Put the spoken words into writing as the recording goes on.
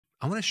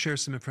I want to share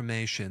some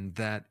information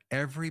that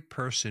every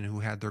person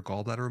who had their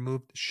gallbladder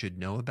removed should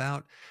know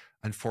about.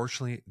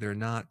 Unfortunately, they're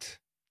not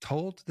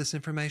told this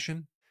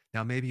information.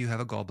 Now, maybe you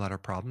have a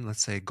gallbladder problem,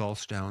 let's say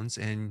gallstones,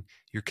 and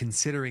you're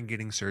considering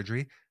getting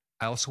surgery.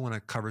 I also want to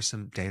cover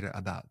some data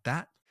about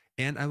that.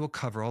 And I will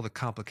cover all the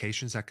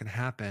complications that can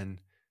happen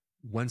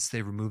once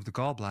they remove the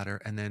gallbladder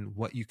and then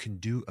what you can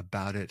do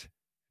about it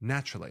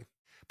naturally.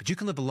 But you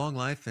can live a long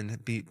life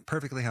and be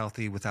perfectly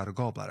healthy without a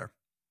gallbladder.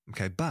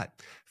 Okay, but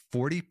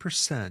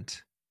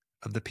 40%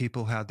 of the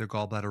people who had their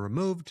gallbladder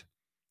removed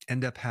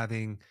end up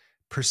having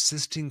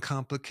persisting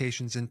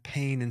complications and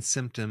pain and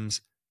symptoms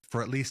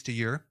for at least a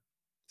year,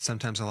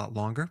 sometimes a lot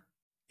longer,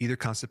 either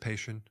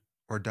constipation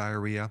or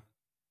diarrhea,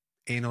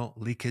 anal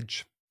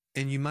leakage.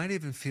 And you might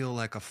even feel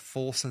like a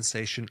full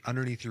sensation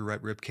underneath your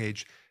right rib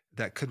cage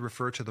that could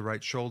refer to the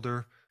right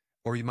shoulder,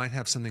 or you might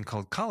have something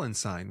called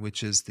Collinsign,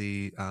 which is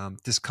the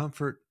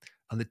discomfort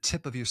on the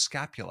tip of your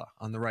scapula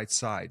on the right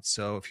side.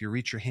 So if you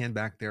reach your hand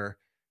back there,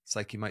 it's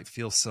like you might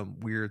feel some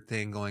weird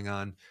thing going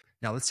on.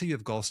 Now, let's say you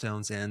have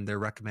gallstones and they're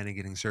recommending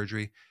getting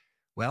surgery.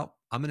 Well,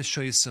 I'm going to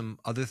show you some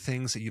other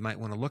things that you might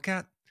want to look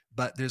at,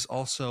 but there's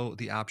also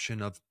the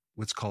option of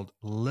what's called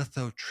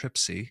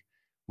lithotripsy,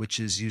 which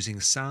is using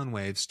sound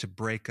waves to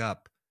break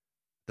up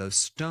those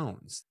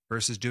stones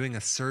versus doing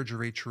a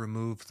surgery to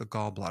remove the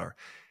gallbladder.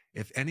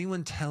 If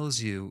anyone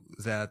tells you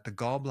that the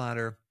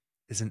gallbladder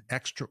is an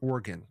extra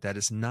organ that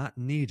is not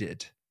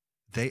needed,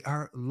 they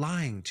are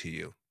lying to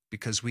you,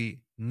 because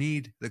we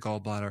need the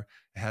gallbladder.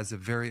 It has a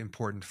very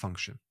important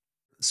function.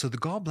 So the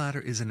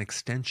gallbladder is an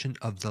extension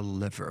of the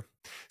liver.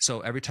 So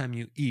every time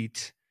you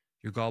eat,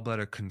 your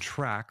gallbladder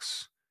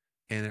contracts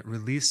and it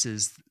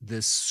releases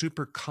this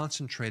super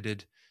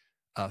concentrated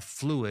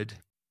fluid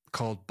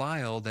called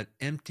bile that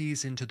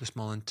empties into the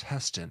small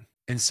intestine.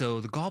 And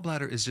so the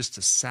gallbladder is just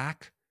a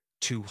sac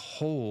to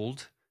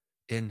hold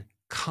and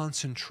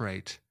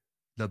concentrate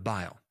the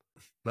bile.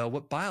 Well,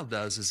 what bile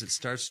does is it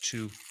starts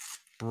to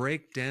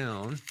break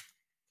down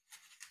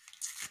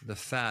the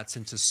fats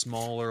into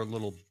smaller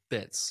little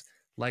bits,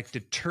 like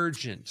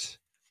detergent.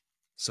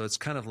 So it's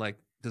kind of like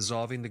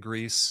dissolving the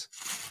grease.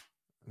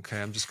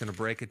 Okay, I'm just going to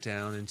break it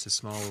down into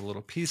smaller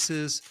little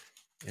pieces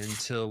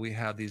until we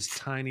have these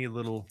tiny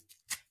little,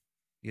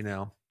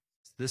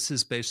 this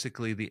is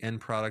basically the end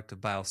product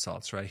of bile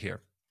salts right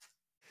here.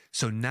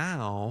 So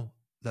now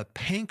the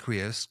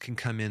pancreas can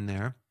come in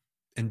there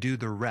and do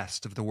the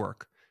rest of the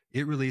work.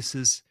 It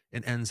releases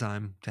an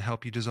enzyme to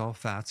help you dissolve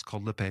fats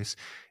called lipase,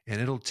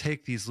 and it'll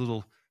take these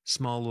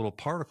small little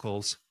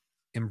particles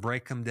and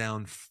break them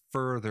down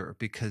further,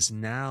 because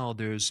now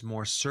there's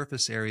more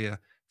surface area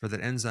for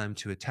that enzyme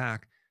to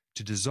attack,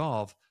 to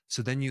dissolve.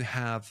 So then you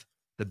have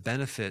the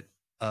benefit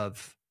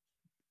of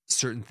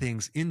certain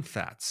things in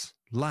fats,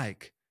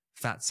 like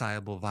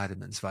fat-soluble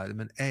vitamins,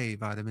 vitamin A,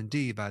 vitamin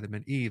D,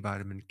 vitamin E,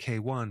 vitamin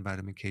K1,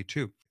 vitamin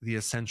K2, the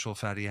essential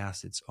fatty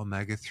acids,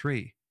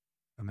 omega-3,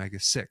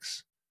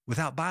 omega-6.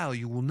 Without bile,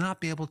 you will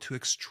not be able to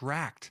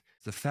extract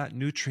the fat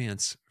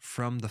nutrients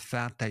from the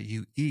fat that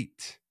you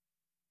eat.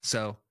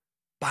 So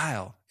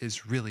bile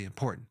is really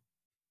important.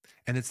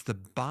 And it's the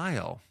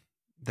bile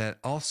that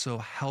also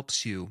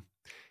helps you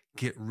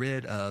get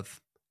rid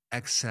of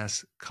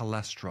excess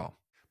cholesterol.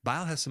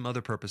 Bile has some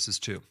other purposes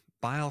too.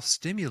 Bile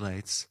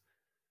stimulates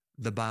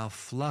the bile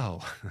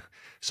flow.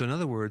 So in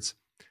other words,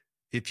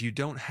 if you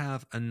don't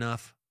have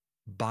enough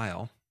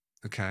bile,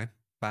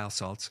 bile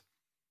salts,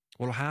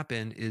 what will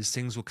happen is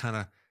things will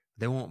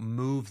they won't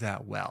move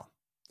that well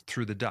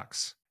through the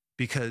ducts,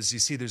 because you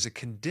see there's a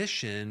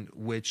condition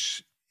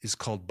which is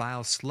called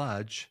bile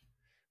sludge,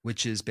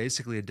 which is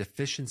basically a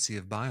deficiency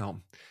of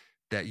bile,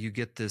 that you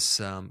get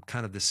this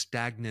this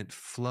stagnant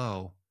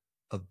flow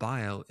of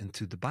bile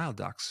into the bile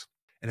ducts.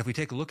 And if we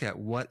take a look at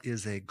what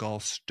is a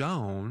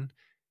gallstone,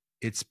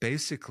 it's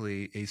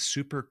basically a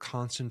super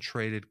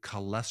concentrated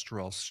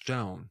cholesterol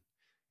stone.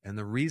 And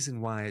the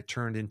reason why it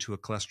turned into a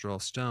cholesterol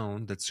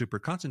stone that's super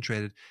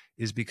concentrated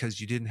is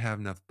because you didn't have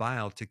enough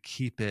bile to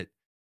keep it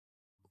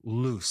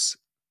loose.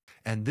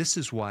 And this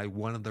is why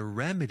one of the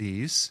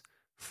remedies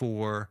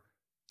for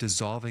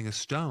dissolving a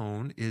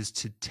stone is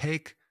to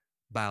take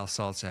bile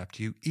salts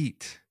after you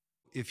eat.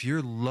 If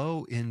you're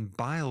low in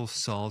bile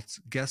salts,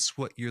 guess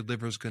what your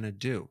liver is going to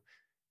do?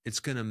 It's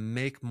going to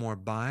make more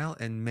bile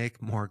and make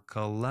more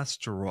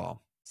cholesterol.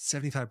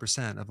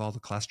 75% of all the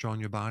cholesterol in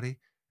your body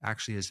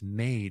actually is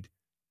made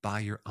by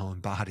your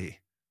own body.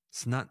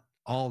 It's not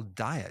all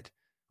diet.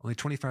 Only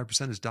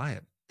 25% is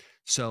diet.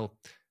 So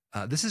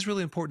this is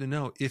really important to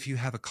know if you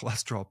have a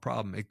cholesterol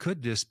problem. It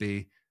could just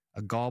be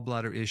a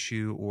gallbladder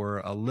issue or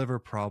a liver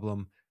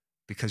problem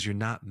because you're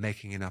not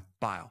making enough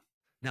bile.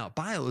 Now,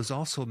 bile is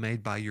also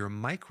made by your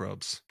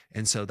microbes,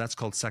 and so that's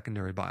called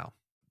secondary bile.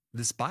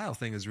 This bile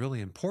thing is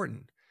really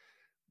important.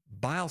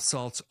 Bile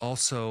salts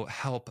also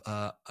help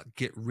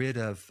get rid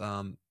of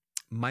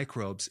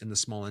microbes in the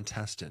small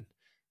intestine.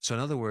 So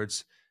in other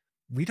words,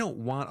 we don't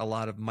want a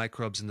lot of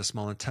microbes in the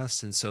small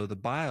intestine, so the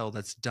bile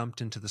that's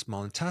dumped into the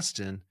small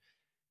intestine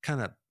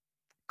kind of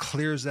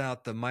clears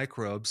out the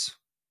microbes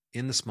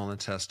in the small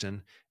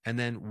intestine. And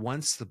then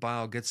once the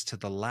bile gets to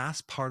the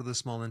last part of the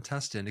small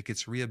intestine, it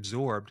gets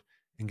reabsorbed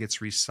and gets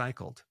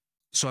recycled.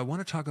 So I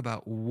want to talk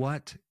about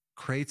what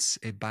creates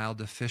a bile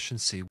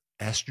deficiency.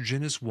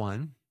 Estrogen is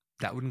one.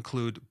 That would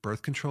include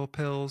birth control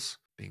pills,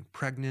 being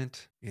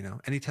pregnant,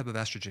 any type of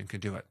estrogen can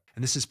do it.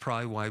 And this is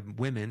probably why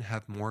women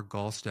have more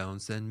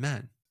gallstones than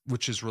men,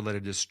 which is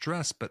related to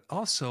stress, but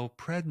also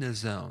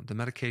prednisone. The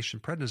medication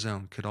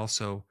prednisone could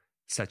also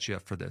set you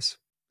up for this.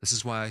 This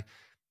is why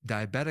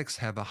diabetics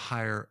have a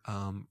higher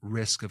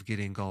risk of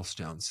getting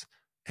gallstones.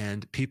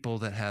 And people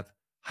that have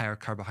higher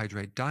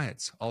carbohydrate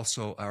diets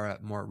also are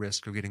at more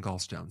risk of getting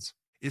gallstones.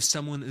 If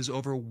someone is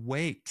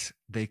overweight,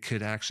 they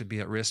could actually be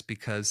at risk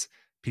because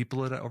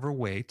people that are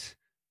overweight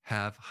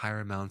have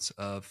higher amounts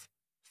of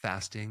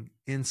fasting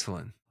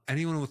insulin.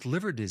 Anyone with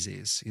liver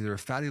disease, either a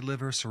fatty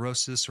liver,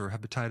 cirrhosis, or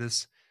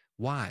hepatitis,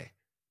 why?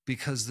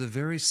 Because the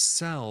very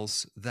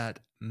cells that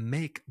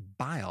make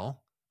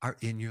bile are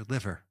in your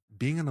liver.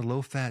 Being on a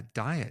low-fat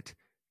diet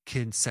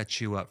can set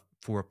you up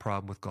for a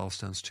problem with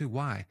gallstones too.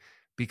 Why?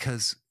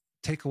 Because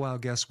take a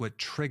wild guess what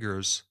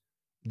triggers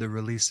the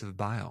release of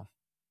bile.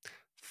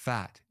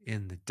 Fat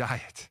in the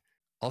diet.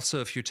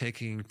 Also, if you're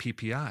taking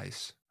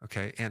PPIs,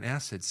 okay, and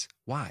acids,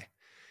 why?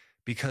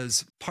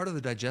 Because part of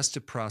the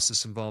digestive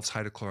process involves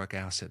hydrochloric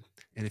acid.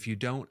 And if you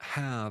don't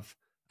have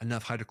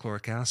enough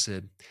hydrochloric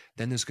acid,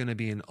 then there's going to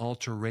be an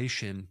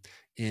alteration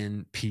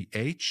in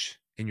pH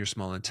in your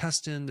small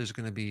intestine. There's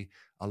going to be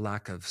a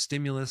lack of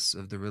stimulus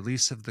of the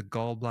release of the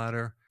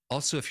gallbladder.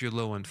 Also, if you're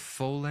low in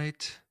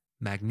folate,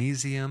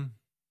 magnesium,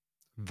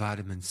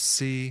 vitamin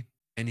C,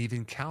 and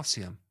even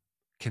calcium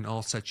can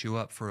all set you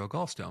up for a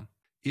gallstone.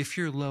 If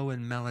you're low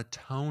in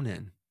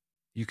melatonin,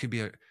 you can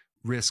be at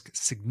risk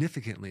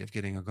significantly of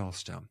getting a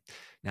gallstone.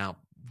 Now,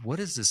 what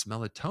is this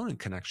melatonin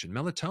connection?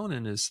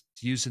 Melatonin is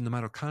used in the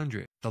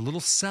mitochondria. The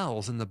little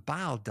cells in the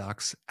bile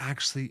ducts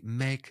actually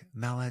make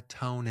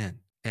melatonin.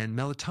 And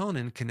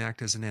melatonin can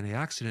act as an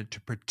antioxidant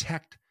to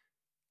protect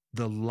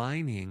the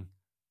lining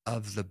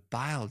of the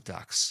bile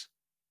ducts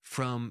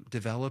from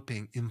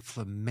developing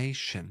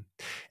inflammation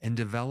and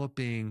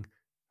developing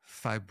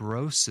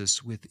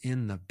fibrosis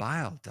within the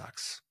bile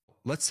ducts.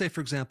 Let's say,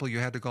 for example, you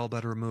had the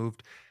gallbladder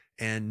removed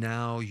and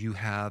now you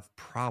have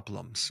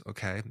problems,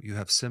 okay? You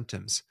have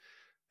symptoms.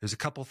 There's a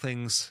couple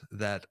things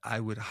that I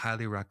would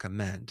highly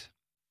recommend.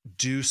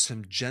 Do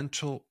some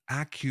gentle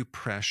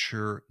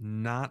acupressure,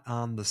 not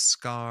on the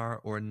scar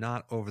or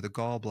not over the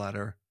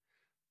gallbladder,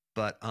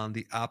 but on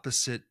the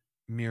opposite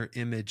mirror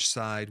image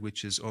side,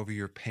 which is over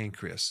your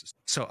pancreas.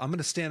 So I'm going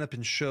to stand up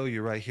and show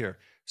you right here.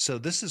 So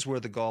this is where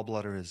the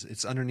gallbladder is.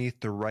 It's underneath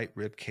the right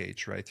rib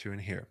cage, right through in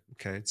here.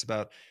 Okay. It's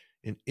about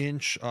an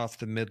inch off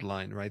the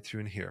midline, right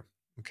through in here.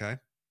 Okay.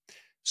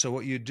 So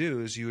what you do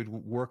is you would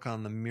work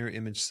on the mirror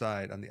image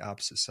side, on the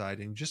opposite side,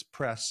 and just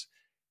press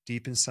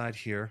deep inside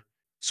here.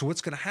 So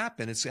what's going to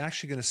happen, it's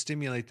actually going to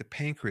stimulate the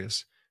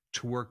pancreas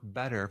to work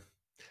better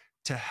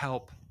to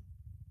help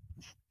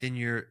in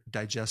your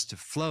digestive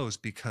flows,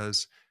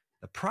 because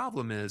the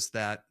problem is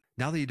that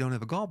now that you don't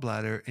have a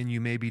gallbladder and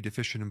you may be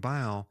deficient in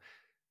bile,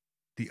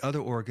 the other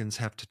organs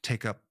have to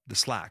take up the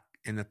slack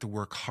and have to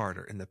work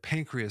harder. And the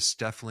pancreas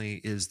definitely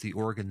is the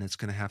organ that's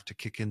going to have to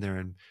kick in there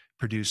and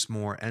produce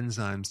more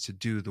enzymes to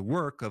do the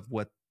work of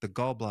what the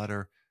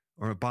gallbladder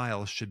or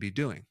bile should be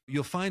doing.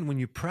 You'll find when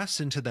you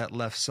press into that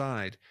left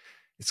side,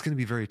 it's going to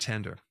be very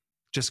tender.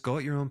 Just go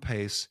at your own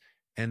pace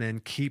and then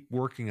keep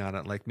working on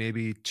it, like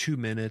maybe 2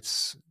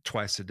 minutes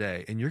twice a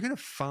day. And you're going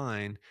to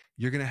find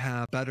you're going to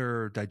have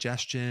better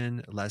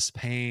digestion, less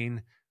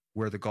pain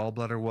where the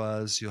gallbladder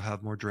was. You'll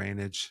have more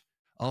drainage.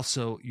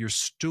 Also, your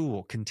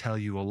stool can tell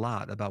you a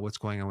lot about what's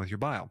going on with your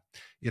bile.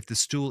 If the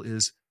stool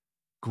is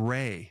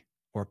gray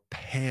or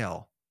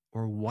pale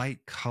or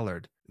white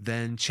colored,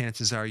 then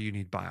chances are you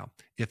need bile.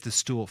 If the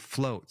stool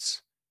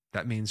floats,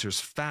 that means there's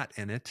fat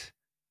in it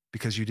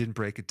because you didn't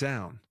break it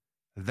down.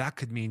 That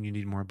could mean you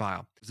need more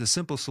bile. The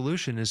simple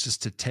solution is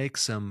just to take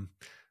some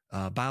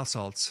bile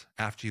salts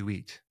after you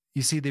eat.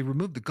 You see, they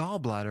removed the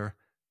gallbladder,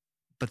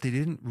 but they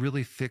didn't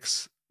really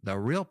fix the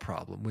real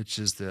problem, which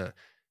is the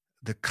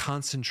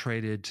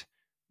concentrated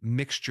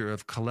mixture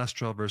of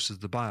cholesterol versus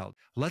the bile.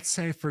 Let's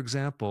say, for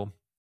example,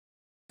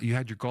 you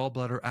had your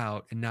gallbladder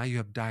out and now you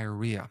have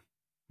diarrhea.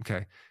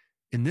 Okay.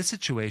 In this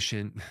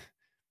situation,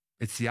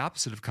 it's the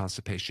opposite of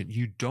constipation.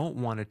 You don't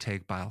want to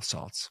take bile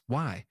salts.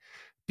 Why?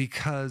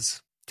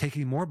 Because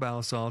taking more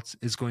bile salts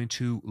is going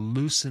to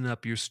loosen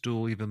up your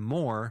stool even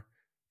more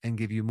and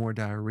give you more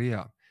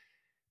diarrhea.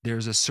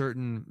 There's a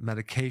certain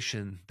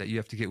medication that you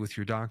have to get with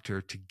your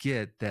doctor to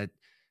get that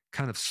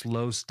kind of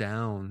slows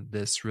down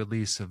this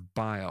release of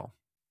bile.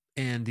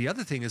 And the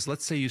other thing is,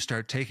 let's say you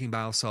start taking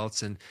bile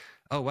salts and,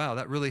 oh, wow,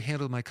 that really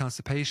handled my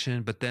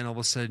constipation, but then all of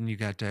a sudden you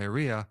got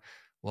diarrhea.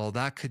 Well,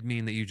 that could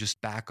mean that you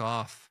just back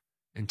off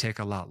and take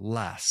a lot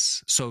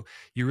less. So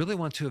you really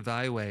want to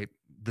evaluate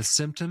the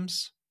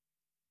symptoms,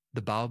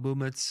 the bowel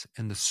movements,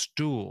 and the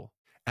stool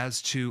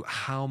as to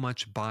how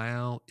much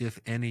bile, if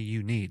any,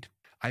 you need.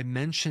 I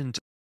mentioned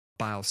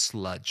bile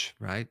sludge,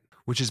 right?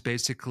 Which is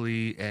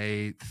basically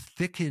a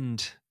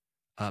thickened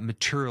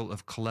material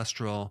of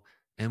cholesterol,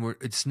 and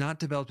it's not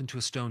developed into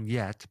a stone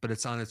yet, but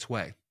it's on its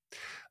way.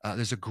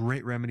 There's a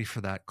great remedy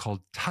for that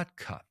called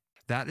Tutka.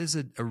 That is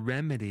a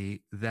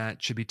remedy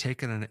that should be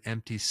taken on an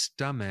empty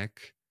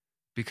stomach,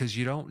 because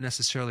you don't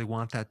necessarily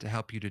want that to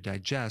help you to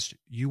digest.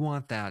 You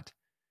want that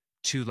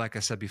to, like I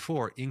said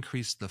before,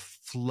 increase the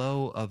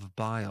flow of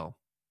bile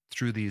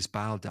through these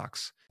bile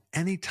ducts.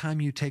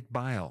 Anytime you take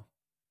bile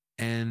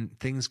and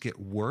things get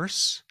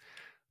worse,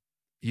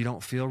 you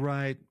don't feel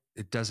right,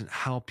 it doesn't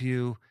help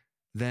you,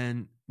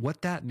 then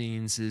what that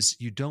means is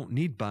you don't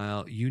need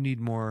bile, you need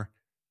more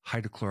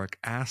hydrochloric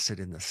acid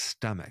in the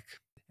stomach.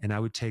 And I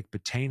would take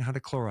betaine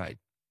hydrochloride,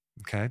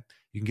 okay?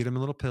 You can get them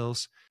in little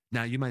pills.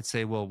 Now, you might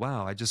say, well,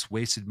 wow, I just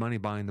wasted money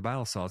buying the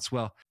bile salts.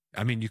 Well,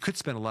 I mean, you could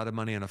spend a lot of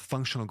money on a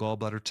functional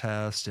gallbladder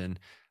test and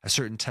a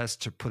certain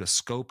test to put a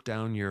scope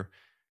down your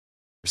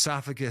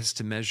esophagus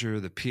to measure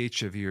the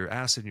pH of your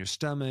acid in your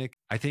stomach.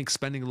 I think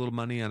spending a little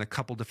money on a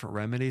couple different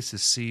remedies to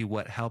see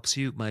what helps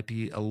you might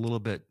be a little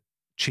bit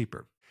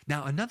cheaper.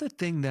 Now, another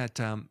thing that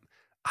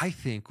I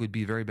think would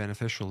be very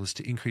beneficial is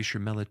to increase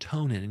your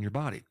melatonin in your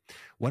body.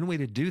 One way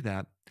to do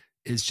that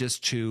is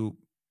just to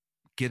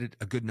get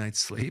a good night's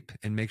sleep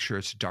and make sure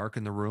it's dark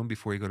in the room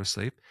before you go to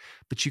sleep.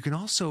 But you can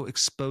also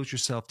expose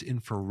yourself to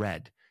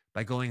infrared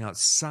by going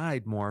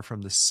outside more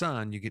from the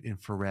sun. You get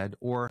infrared,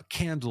 or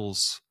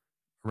candles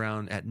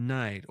around at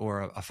night,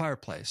 or a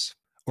fireplace,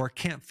 or a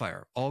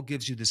campfire. All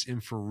gives you this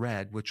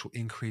infrared, which will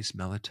increase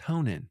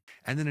melatonin.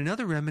 And then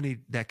another remedy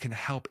that can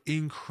help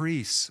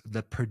increase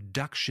the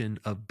production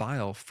of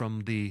bile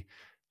from the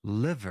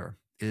liver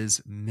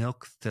is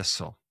milk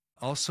thistle.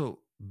 Also,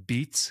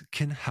 beets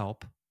can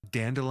help.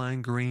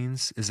 Dandelion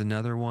greens is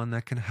another one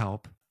that can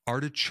help.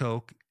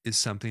 Artichoke is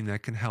something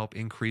that can help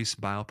increase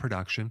bile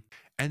production.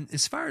 And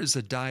as far as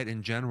the diet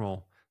in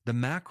general, the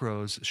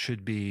macros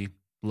should be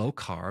low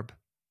carb,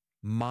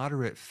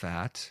 moderate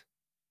fat,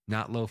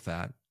 not low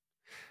fat,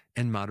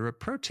 and moderate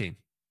protein,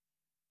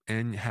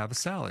 and have a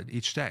salad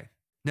each day.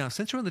 Now,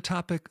 since we're on the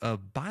topic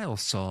of bile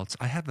salts,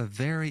 I have a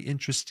very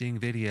interesting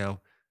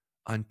video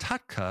on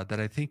Tutka that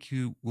I think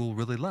you will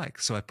really like.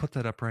 So I put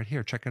that up right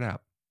here. Check it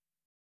out.